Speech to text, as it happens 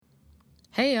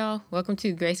Hey y'all, welcome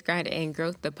to Grace, Grind, and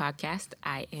Growth, the podcast.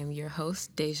 I am your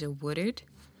host, Deja Woodard.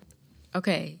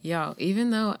 Okay, y'all,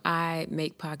 even though I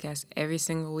make podcasts every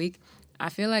single week, I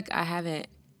feel like I haven't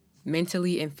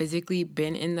mentally and physically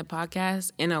been in the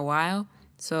podcast in a while.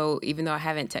 So even though I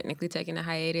haven't technically taken a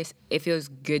hiatus, it feels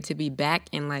good to be back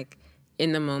and like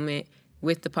in the moment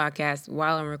with the podcast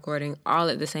while I'm recording all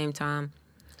at the same time.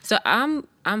 So I'm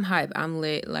hyped. I'm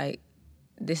lit. Like,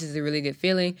 this is a really good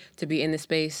feeling to be in the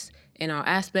space in all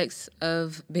aspects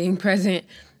of being present.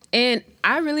 And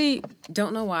I really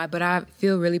don't know why, but I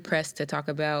feel really pressed to talk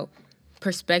about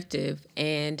perspective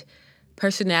and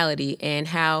personality and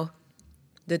how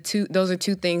those are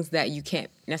two things that you can't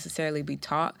necessarily be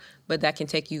taught, but that can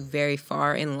take you very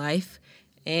far in life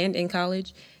and in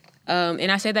college.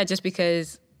 And I say that just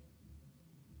because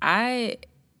I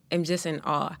am just in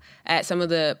awe at some of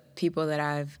the people that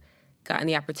I've gotten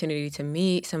the opportunity to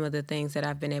meet, some of the things that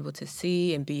I've been able to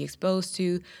see and be exposed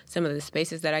to, some of the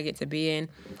spaces that I get to be in.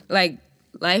 Like,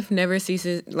 life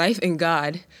and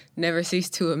God never cease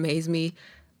to amaze me.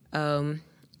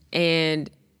 And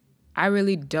I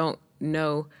really don't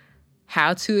know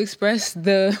how to express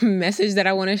the message that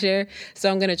I want to share. So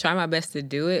I'm going to try my best to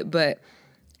do it. But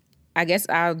I guess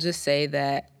I'll just say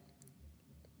that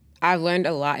I've learned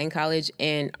a lot in college.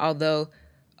 And although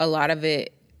a lot of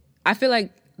it, I feel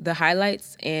like the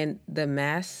highlights and the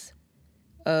mass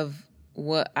of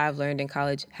what I've learned in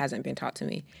college hasn't been taught to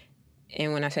me.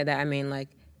 And when I say that, I mean like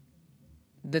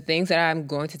the things that I'm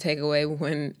going to take away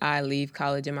when I leave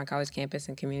college and my college campus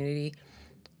and community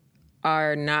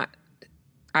are not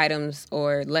items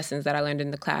or lessons that I learned in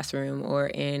the classroom or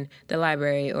in the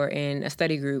library or in a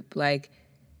study group. Like,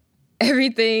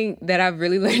 everything that I've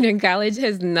really learned in college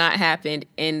has not happened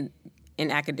in an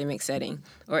academic setting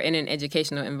or in an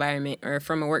educational environment or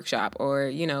from a workshop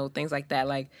or, things like that.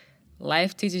 Like,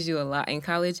 life teaches you a lot in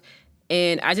college.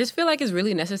 And I just feel like it's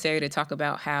really necessary to talk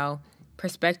about how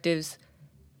perspectives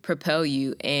propel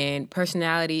you and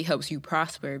personality helps you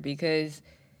prosper, because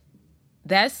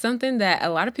that's something that a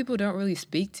lot of people don't really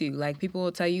speak to. Like, people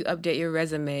will tell you, update your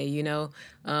resume,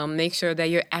 make sure that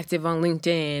you're active on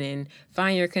LinkedIn and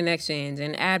find your connections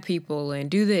and add people and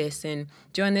do this and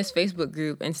join this Facebook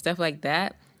group and stuff like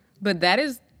that. But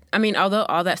although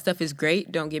all that stuff is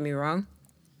great, don't get me wrong,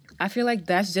 I feel like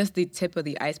that's just the tip of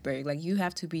the iceberg. Like, you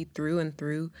have to be through and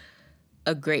through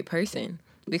a great person,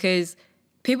 because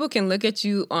people can look at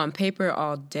you on paper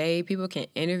all day. People can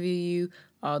interview you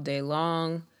all day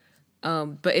long.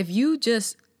 But if you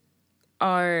just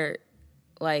are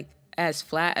like as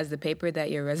flat as the paper that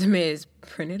your resume is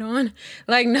printed on,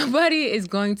 like, nobody is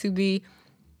going to be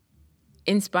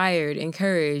inspired,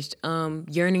 encouraged,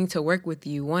 yearning to work with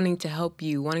you, wanting to help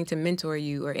you, wanting to mentor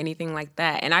you or anything like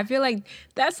that. And I feel like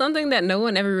that's something that no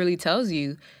one ever really tells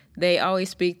you. They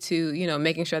always speak to,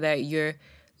 making sure that you're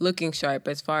looking sharp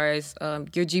as far as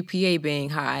your GPA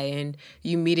being high and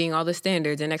you meeting all the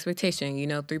standards and expectation,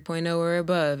 3.0 or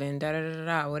above and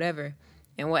da-da-da-da, whatever,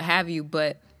 and what have you.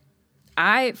 But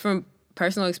I, from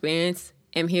personal experience,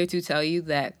 am here to tell you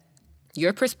that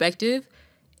your perspective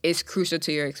is crucial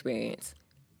to your experience.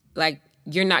 Like,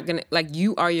 you're not going to, like,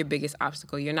 you are your biggest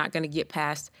obstacle. You're not going to get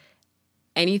past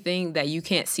anything that you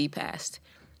can't see past.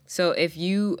 So if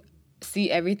you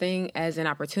see everything as an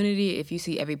opportunity, if you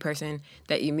see every person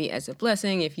that you meet as a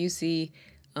blessing, if you see,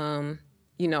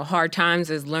 hard times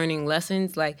as learning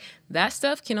lessons, like, that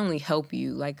stuff can only help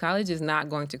you. Like, college is not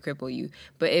going to cripple you.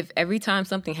 But if every time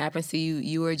something happens to you,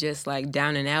 you are just like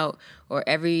down and out, or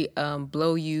every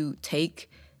blow you take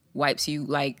wipes you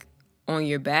like on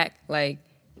your back, like,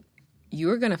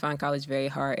 you're going to find college very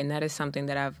hard. And that is something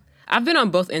that I've been on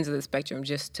both ends of the spectrum,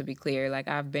 just to be clear. Like,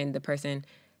 I've been the person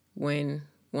when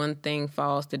one thing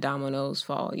falls, the dominoes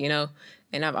fall,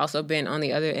 And I've also been on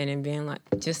the other end and being like,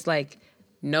 just like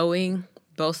knowing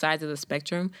both sides of the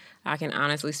spectrum, I can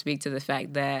honestly speak to the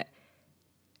fact that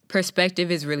perspective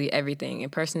is really everything.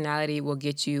 And personality will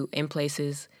get you in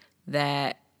places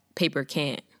that paper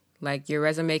can't. Like, your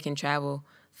resume can travel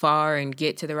far and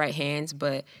get to the right hands,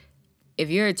 but if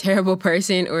you're a terrible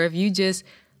person or if you just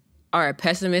are a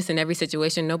pessimist in every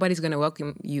situation, nobody's going to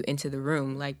welcome you into the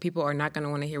room. Like, people are not going to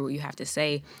want to hear what you have to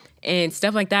say. And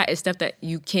stuff like that is stuff that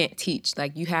you can't teach.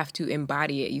 Like, you have to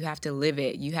embody it. You have to live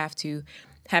it. You have to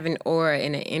have an aura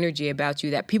and an energy about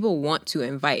you that people want to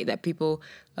invite, that people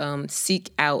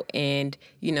seek out and,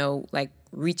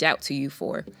 reach out to you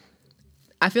for.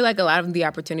 I feel like a lot of the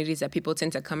opportunities that people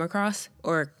tend to come across,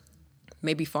 or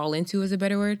maybe fall into is a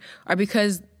better word, are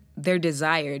because they're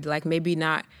desired. Like, maybe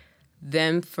not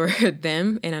them for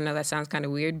them, and I know that sounds kind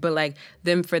of weird, but like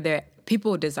them for their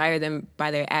people desire them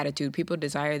by their attitude. People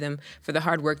desire them for the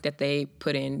hard work that they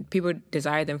put in. People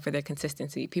desire them for their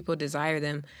consistency. People desire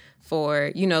them for,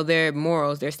 you know, their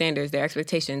morals, their standards, their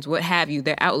expectations, what have you,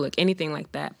 their outlook, anything like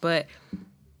that. But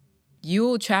you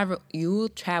will travel,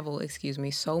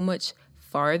 so much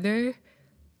farther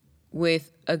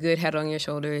with a good head on your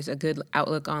shoulders, a good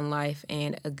outlook on life,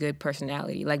 and a good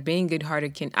personality. Like, being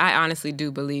good-hearted I honestly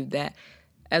do believe that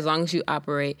as long as you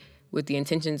operate with the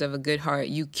intentions of a good heart,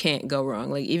 you can't go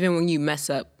wrong. Like, even when you mess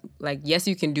up, like, yes,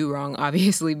 you can do wrong,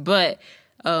 obviously, but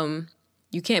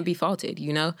you can't be faulted,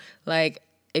 you know? Like,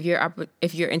 if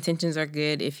your intentions are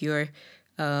good, if your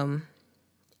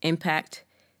impact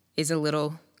is a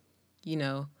little, you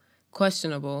know,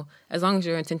 questionable, as long as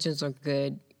your intentions are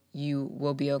good, you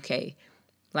will be okay.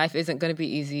 Life isn't going to be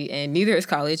easy, and neither is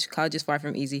college. College is far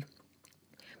from easy.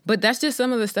 But that's just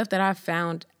some of the stuff that I've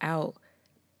found out,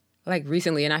 like,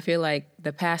 recently. And I feel like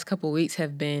the past couple weeks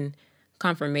have been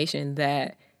confirmation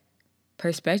that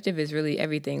perspective is really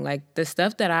everything. Like, the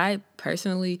stuff that I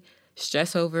personally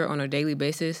stress over on a daily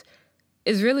basis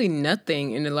is really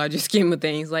nothing in the larger scheme of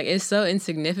things. Like, it's so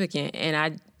insignificant.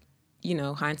 And you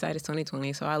know, hindsight is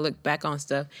 20/20. So I look back on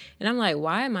stuff and I'm like,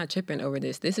 why am I tripping over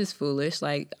this? This is foolish.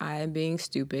 Like, I am being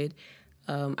stupid.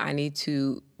 I need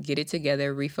to get it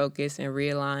together, refocus, and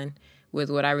realign with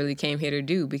what I really came here to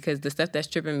do, because the stuff that's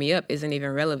tripping me up isn't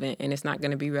even relevant, and it's not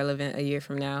going to be relevant a year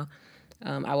from now.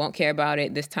 I won't care about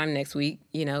it this time next week.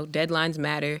 You know, deadlines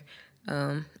matter.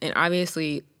 And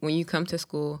obviously, when you come to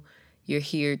school, you're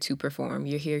here to perform.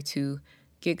 You're here to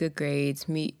get good grades,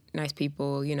 meet nice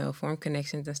people, you know, form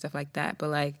connections and stuff like that. But,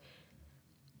 like,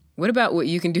 what about what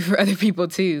you can do for other people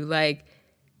too? Like,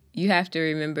 you have to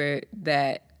remember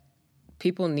that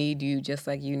people need you just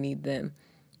like you need them.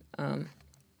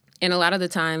 And a lot of the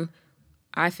time,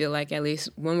 I feel like, at least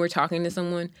when we're talking to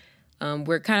someone,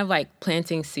 we're kind of like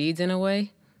planting seeds in a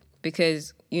way,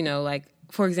 because, you know, like,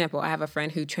 for example, I have a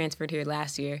friend who transferred here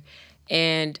last year,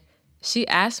 and she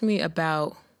asked me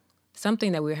about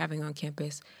something that we were having on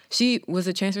campus. She was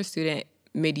a transfer student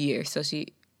mid-year, so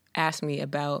she asked me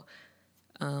about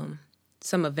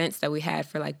some events that we had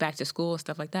for, like, back to school and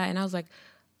stuff like that. And I was like,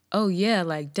 oh, yeah,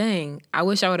 like, dang, I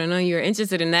wish I would have known you were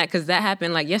interested in that, because that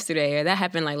happened, like, yesterday, or that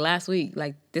happened, like, last week.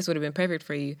 Like, this would have been perfect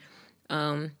for you.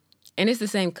 And it's the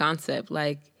same concept.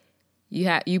 Like,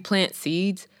 you plant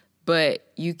seeds, but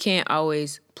you can't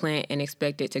always plant and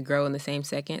expect it to grow in the same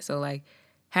second. So, like,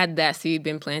 had that seed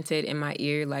been planted in my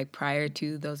ear, like, prior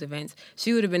to those events,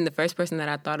 she would have been the first person that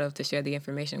I thought of to share the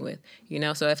information with, you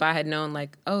know? So if I had known,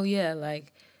 like, oh, yeah,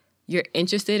 like, you're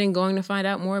interested in going to find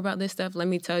out more about this stuff, let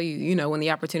me tell you, you know, when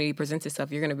the opportunity presents itself,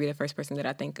 you're going to be the first person that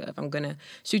I think of. I'm going to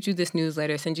shoot you this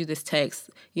newsletter, send you this text,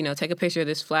 you know, take a picture of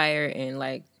this flyer and,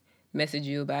 like, message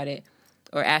you about it,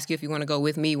 or ask you if you want to go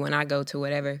with me when I go to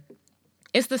whatever.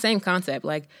 It's the same concept.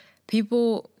 Like,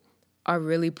 people are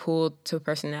really pulled to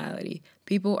personality.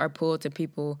 People are pulled to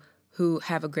people who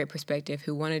have a great perspective,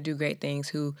 who want to do great things,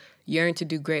 who yearn to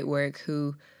do great work,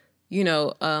 who, you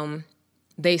know,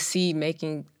 they see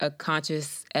making a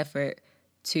conscious effort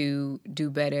to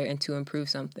do better and to improve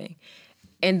something.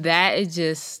 And that is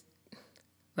just,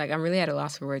 like, I'm really at a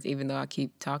loss for words, even though I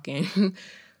keep talking.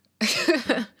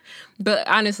 But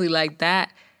honestly, like,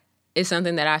 that is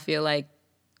something that I feel like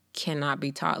cannot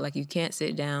be taught. Like, you can't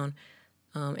sit down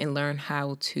and learn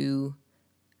how to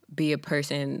be a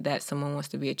person that someone wants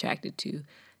to be attracted to.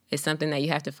 It's something that you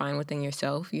have to find within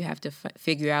yourself. You have to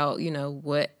figure out, you know,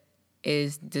 what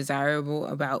is desirable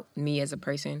about me as a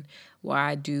person.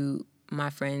 Why do my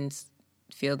friends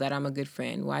feel that I'm a good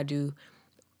friend? Why do,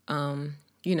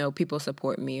 you know, people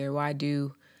support me? Or why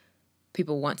do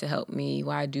people want to help me?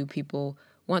 Why do people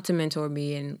want to mentor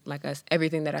me? And, like,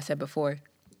 everything that I said before.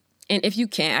 And if you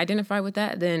can't identify with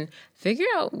that, then figure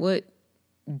out what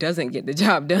doesn't get the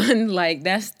job done. Like,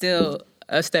 that's still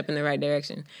a step in the right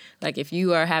direction. Like, if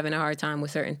you are having a hard time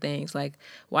with certain things, like,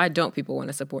 why don't people want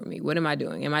to support me? What am I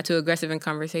doing? Am I too aggressive in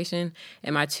conversation?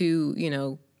 Am I too, you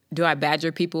know, do I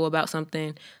badger people about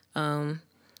something? Am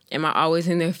I always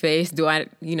in their face? Do I,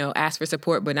 you know, ask for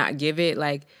support but not give it?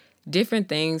 Like, different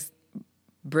things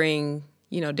bring,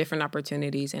 you know, different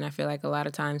opportunities. And I feel like a lot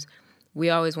of times we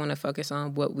always want to focus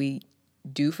on what we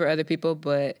do for other people,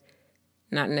 but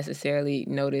not necessarily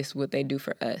notice what they do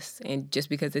for us. And just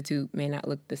because the two may not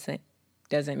look the same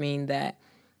doesn't mean that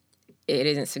it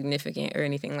isn't significant or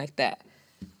anything like that.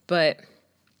 But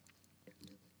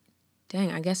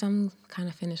dang, I guess I'm kind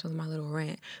of finished with my little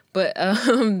rant. But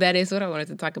that is what I wanted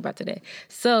to talk about today.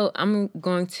 So I'm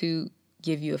going to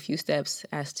give you a few steps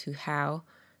as to how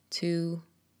to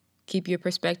keep your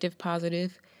perspective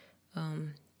positive,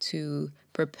 to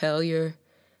propel your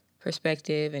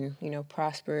perspective and,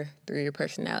 prosper through your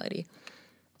personality.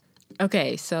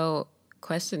 Okay, so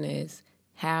question is,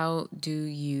 how do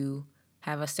you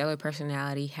have a stellar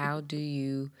personality? How do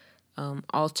you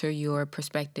alter your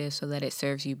perspective so that it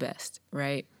serves you best,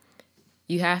 right?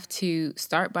 You have to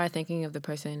start by thinking of the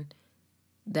person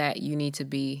that you need to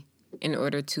be in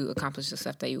order to accomplish the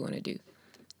stuff that you want to do.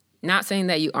 Not saying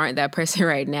that you aren't that person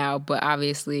right now, but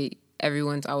obviously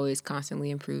everyone's always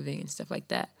constantly improving and stuff like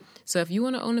that. So if you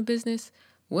want to own a business,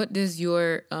 what does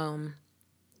your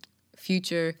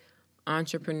future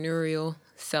entrepreneurial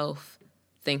self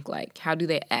think like? How do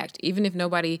they act? Even if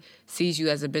nobody sees you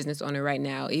as a business owner right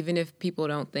now, even if people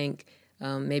don't think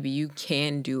maybe you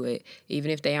can do it,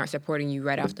 even if they aren't supporting you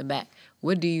right off the bat,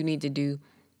 what do you need to do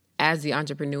as the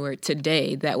entrepreneur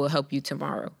today that will help you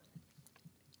tomorrow?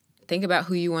 Think about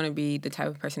who you want to be, the type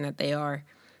of person that they are,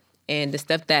 and the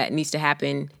stuff that needs to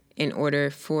happen in order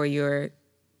for your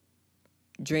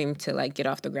dream to get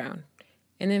off the ground.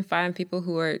 And then find people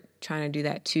who are trying to do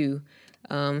that too,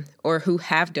 or who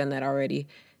have done that already,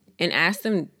 and ask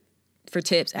them for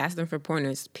tips, ask them for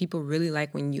pointers. People really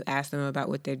like when you ask them about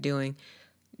what they're doing,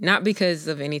 not because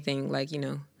of anything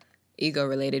ego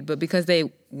related, but because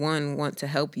they, one, want to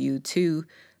help you, two,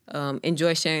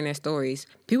 enjoy sharing their stories.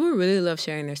 People really love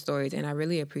sharing their stories, and I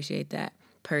really appreciate that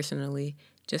personally,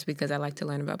 just because I like to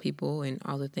learn about people and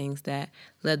all the things that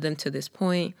led them to this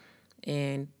point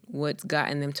and what's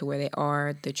gotten them to where they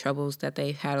are, the troubles that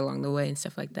they've had along the way and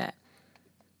stuff like that.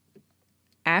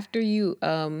 After you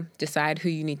decide who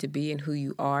you need to be and who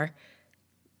you are,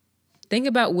 think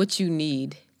about what you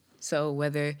need. So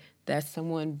whether that's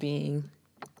someone being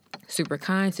super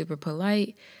kind, super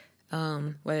polite,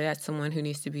 whether that's someone who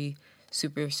needs to be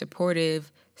super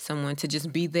supportive, someone to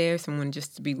just be there, someone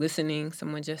just to be listening,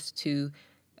 someone just to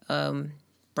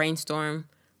brainstorm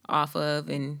off of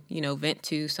and, vent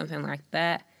to, something like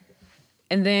that.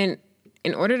 And then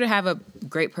in order to have a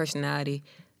great personality,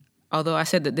 although I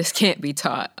said that this can't be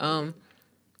taught,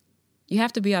 you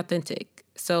have to be authentic.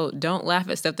 So don't laugh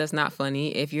at stuff that's not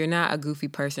funny. If you're not a goofy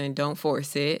person, don't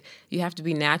force it. You have to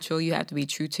be natural. You have to be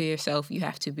true to yourself. You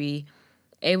have to be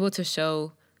able to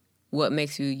show what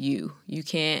makes you you. You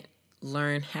can't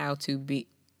learn how to be.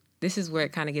 This is where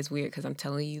it kind of gets weird because I'm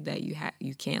telling you that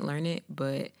you can't learn it,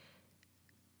 but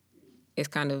it's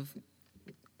kind of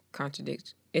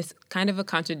It's kind of a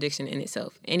contradiction in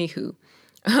itself. Anywho,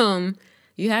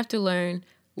 you have to learn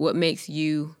what makes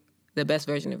you the best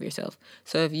version of yourself.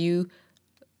 So if you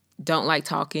don't like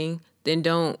talking, then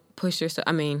don't push yourself.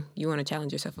 I mean, you want to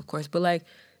challenge yourself, of course, but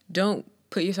don't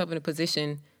put yourself in a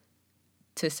position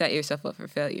to set yourself up for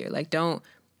failure. Don't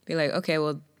be like, okay,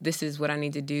 well, this is what I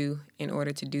need to do in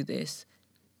order to do this.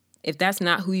 If that's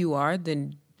not who you are,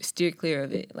 then steer clear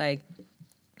of it.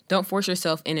 Don't force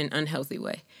yourself in an unhealthy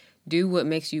way. Do what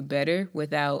makes you better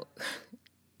without,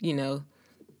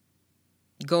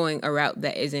 going down a road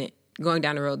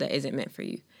that isn't meant for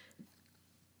you.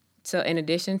 So in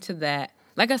addition to that,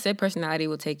 like I said, personality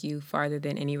will take you farther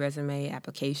than any resume,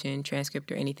 application,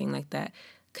 transcript, or anything like that.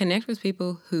 Connect with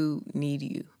people who need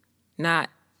you. Not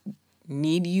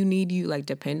need you,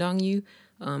 depend on you,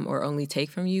 or only take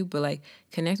from you, but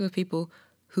connect with people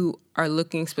who are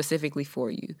looking specifically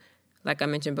for you. Like I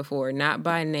mentioned before, not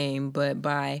by name, but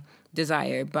by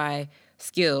desire, by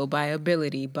skill, by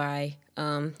ability, by,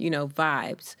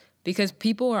 vibes. Because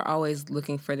people are always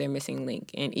looking for their missing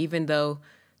link. And even though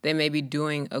they may be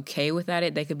doing okay without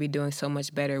it, they could be doing so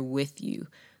much better with you.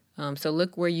 So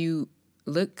look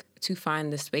to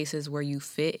find the spaces where you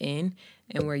fit in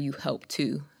and where you help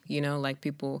too.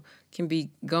 People can be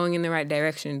going in the right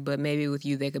direction, but maybe with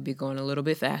you, they could be going a little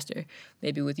bit faster.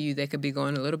 Maybe with you, they could be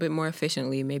going a little bit more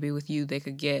efficiently. Maybe with you, they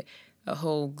could get a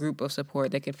whole group of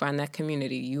support. They could find that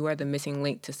community. You are the missing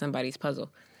link to somebody's puzzle.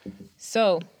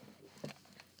 So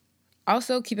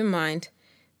also keep in mind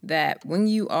that when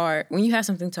you have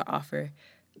something to offer,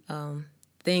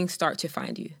 things start to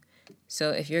find you.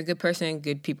 So if you're a good person,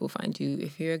 good people find you.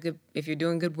 If you're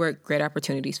doing good work, great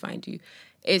opportunities find you.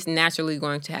 It's naturally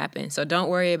going to happen. So don't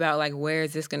worry about where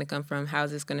is this going to come from? How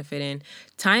is this going to fit in?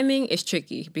 Timing is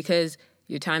tricky because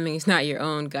your timing is not your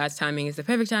own. God's timing is the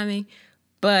perfect timing.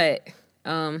 But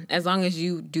as long as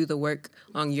you do the work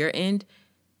on your end,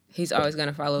 He's always going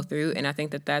to follow through. And I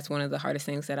think that that's one of the hardest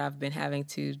things that I've been having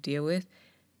to deal with,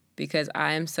 because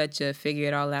I am such a figure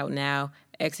it all out now,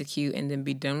 execute, and then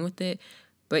be done with it.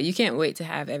 But you can't wait to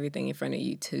have everything in front of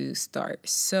you to start.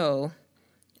 So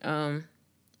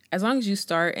as long as you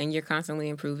start and you're constantly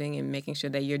improving and making sure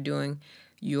that you're doing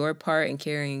your part and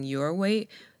carrying your weight,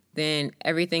 then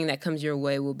everything that comes your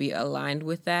way will be aligned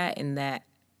with that and that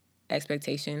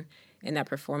expectation and that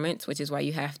performance, which is why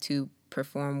you have to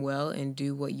perform well and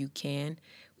do what you can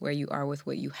where you are with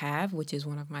what you have, which is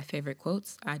one of my favorite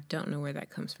quotes. I don't know where that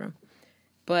comes from.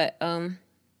 But I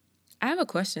have a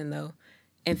question, though,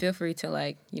 and feel free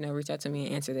to, reach out to me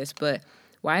and answer this. But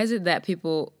why is it that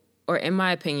people, or in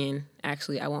my opinion,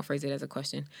 actually, I won't phrase it as a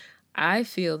question. I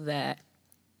feel that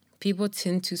people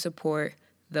tend to support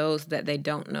those that they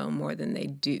don't know more than they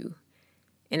do.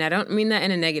 And I don't mean that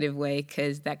in a negative way,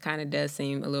 because that kind of does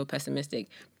seem a little pessimistic.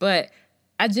 But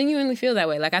I genuinely feel that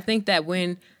way. Like, I think that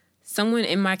when someone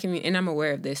in my community, and I'm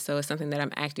aware of this, so it's something that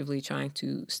I'm actively trying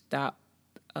to stop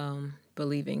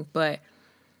believing. But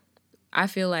I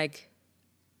feel like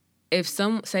if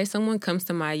someone comes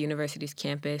to my university's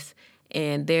campus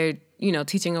and they're,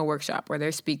 teaching a workshop or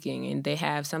they're speaking and they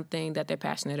have something that they're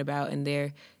passionate about and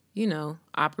they're,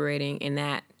 operating in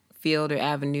that field or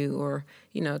avenue or,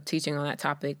 teaching on that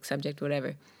topic, subject,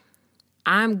 whatever,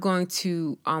 I'm going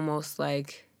to almost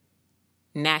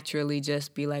naturally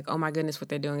just be like, oh my goodness, what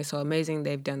they're doing is so amazing.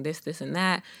 They've done this, this, and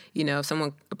that. If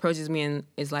someone approaches me and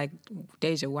is like,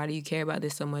 Deja, why do you care about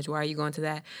this so much? Why are you going to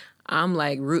that? I'm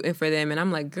rooting for them. And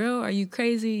I'm like, girl, are you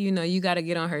crazy? You got to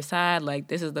get on her side.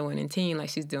 This is the winning team.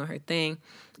 She's doing her thing.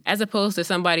 As opposed to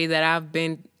somebody that I've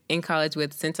been in college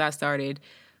with since I started,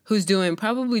 who's doing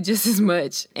probably just as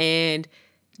much and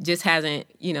just hasn't,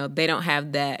 they don't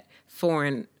have that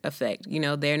foreign effect.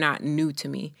 They're not new to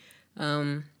me.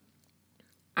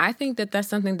 I think that that's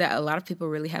something that a lot of people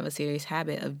really have a serious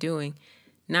habit of doing,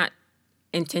 not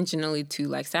intentionally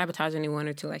to sabotage anyone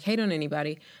or to hate on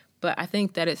anybody, but I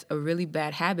think that it's a really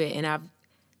bad habit, and I've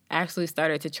actually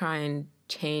started to try and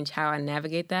change how I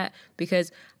navigate that,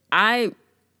 because I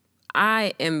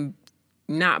am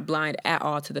not blind at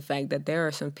all to the fact that there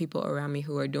are some people around me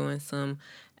who are doing some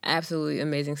absolutely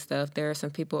amazing stuff. There are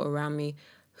some people around me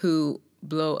who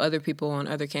blow other people on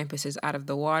other campuses out of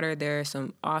the water. There are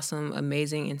some awesome,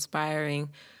 amazing, inspiring,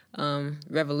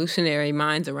 revolutionary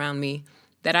minds around me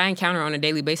that I encounter on a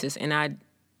daily basis, and I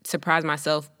surprise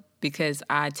myself because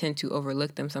I tend to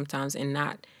overlook them sometimes and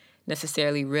not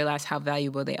necessarily realize how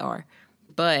valuable they are.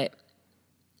 But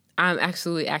I'm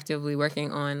actually actively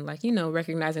working on,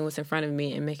 recognizing what's in front of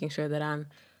me and making sure that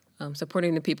I'm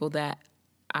supporting the people that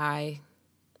I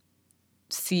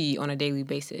see on a daily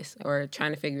basis, or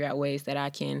trying to figure out ways that I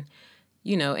can,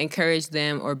 encourage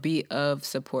them or be of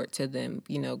support to them,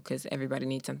 because everybody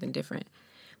needs something different.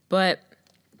 But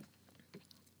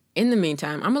in the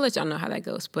meantime, I'm going to let y'all know how that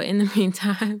goes. But in the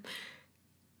meantime,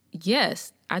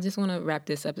 yes, I just want to wrap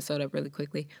this episode up really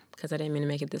quickly because I didn't mean to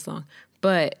make it this long.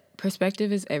 But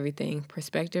perspective is everything.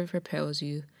 Perspective propels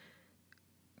you.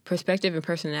 Perspective and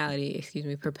personality,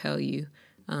 propel you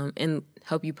and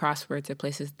help you prosper to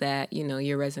places that,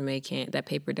 your resume can't, that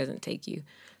paper doesn't take you.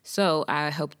 So I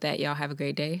hope that y'all have a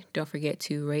great day. Don't forget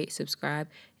to rate, subscribe,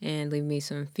 and leave me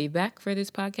some feedback for this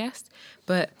podcast.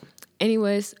 But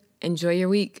anyways, enjoy your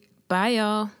week. Bye,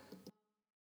 y'all.